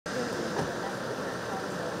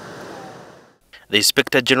The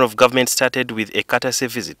Inspector General of Government started with a courtesy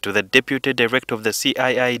visit to the Deputy Director of the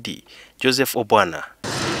CIID, Joseph Obwana.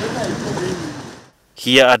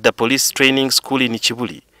 Here at the police training school in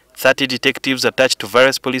Kibuli, 30 detectives attached to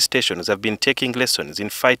various police stations have been taking lessons in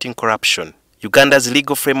fighting corruption. Uganda's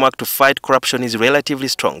legal framework to fight corruption is relatively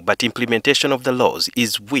strong, but implementation of the laws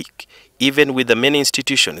is weak, even with the many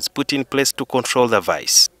institutions put in place to control the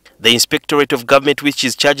vice. The Inspectorate of Government, which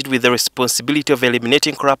is charged with the responsibility of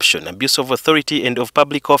eliminating corruption, abuse of authority and of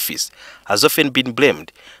public office, has often been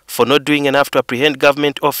blamed for not doing enough to apprehend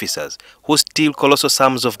government officers who steal colossal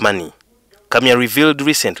sums of money. Kamya revealed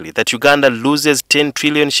recently that Uganda loses 10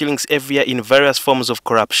 trillion shillings every year in various forms of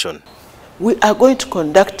corruption. We are going to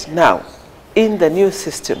conduct now, in the new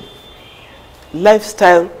system,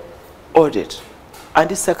 lifestyle audit.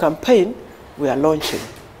 And it's a campaign we are launching,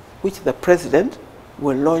 which the President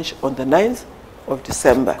will launch on the 9th of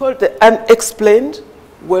December, called the Unexplained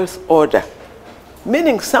Wealth Order,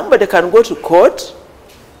 meaning somebody can go to court,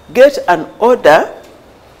 get an order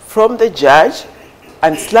from the judge,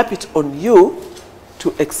 and slap it on you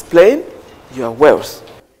to explain your wealth.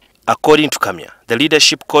 According to Kamya, the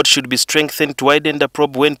leadership code should be strengthened to widen the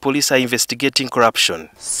probe when police are investigating corruption,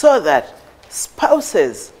 so that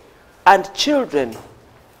spouses and children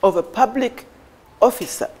of a public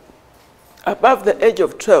officer above the age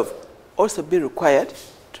of 12 also be required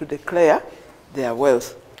to declare their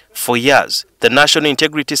wealth. For years, the National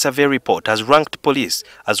Integrity Survey report has ranked police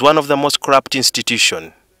as one of the most corrupt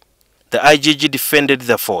institutions. The IGG defended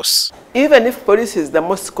the force. Even if police is the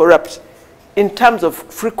most corrupt in terms of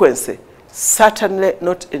frequency, certainly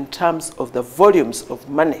not in terms of the volumes of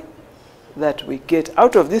money that we get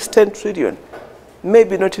out of this 10 trillion,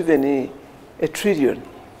 maybe not even a trillion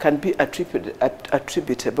can be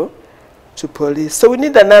attributable to police. So we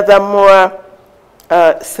need another more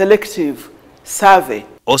selective survey.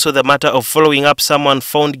 Also, the matter of following up someone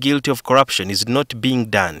found guilty of corruption is not being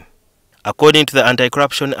done. According to the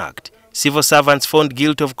Anti-Corruption Act, civil servants found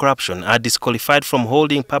guilty of corruption are disqualified from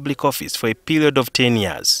holding public office for a period of 10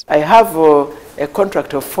 years. I have a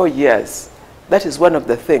contract of 4 years. That is one of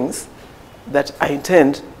the things that I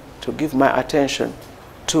intend to give my attention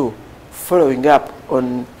to, following up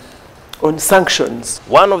on sanctions.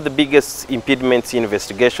 One of the biggest impediments in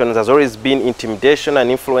investigations has always been intimidation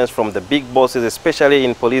and influence from the big bosses, especially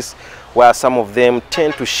in police, where some of them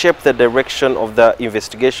tend to shape the direction of the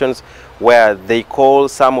investigations, where they call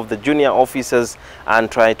some of the junior officers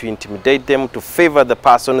and try to intimidate them to favor the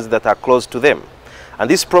persons that are close to them. And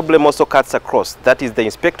this problem also cuts across, that is the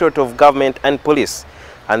Inspectorate of Government and Police.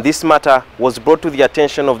 And this matter was brought to the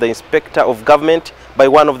attention of the Inspector of Government by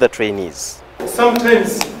one of the trainees.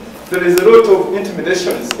 Sometimes there is a lot of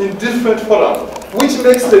intimidations in different forums, which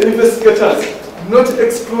makes the investigators not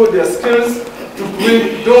explore their skills to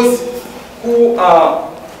bring those who are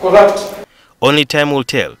corrupt. Only time will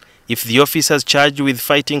tell if the officers charged with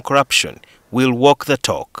fighting corruption will walk the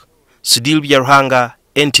talk. Sudil Biarhanga,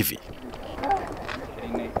 NTV.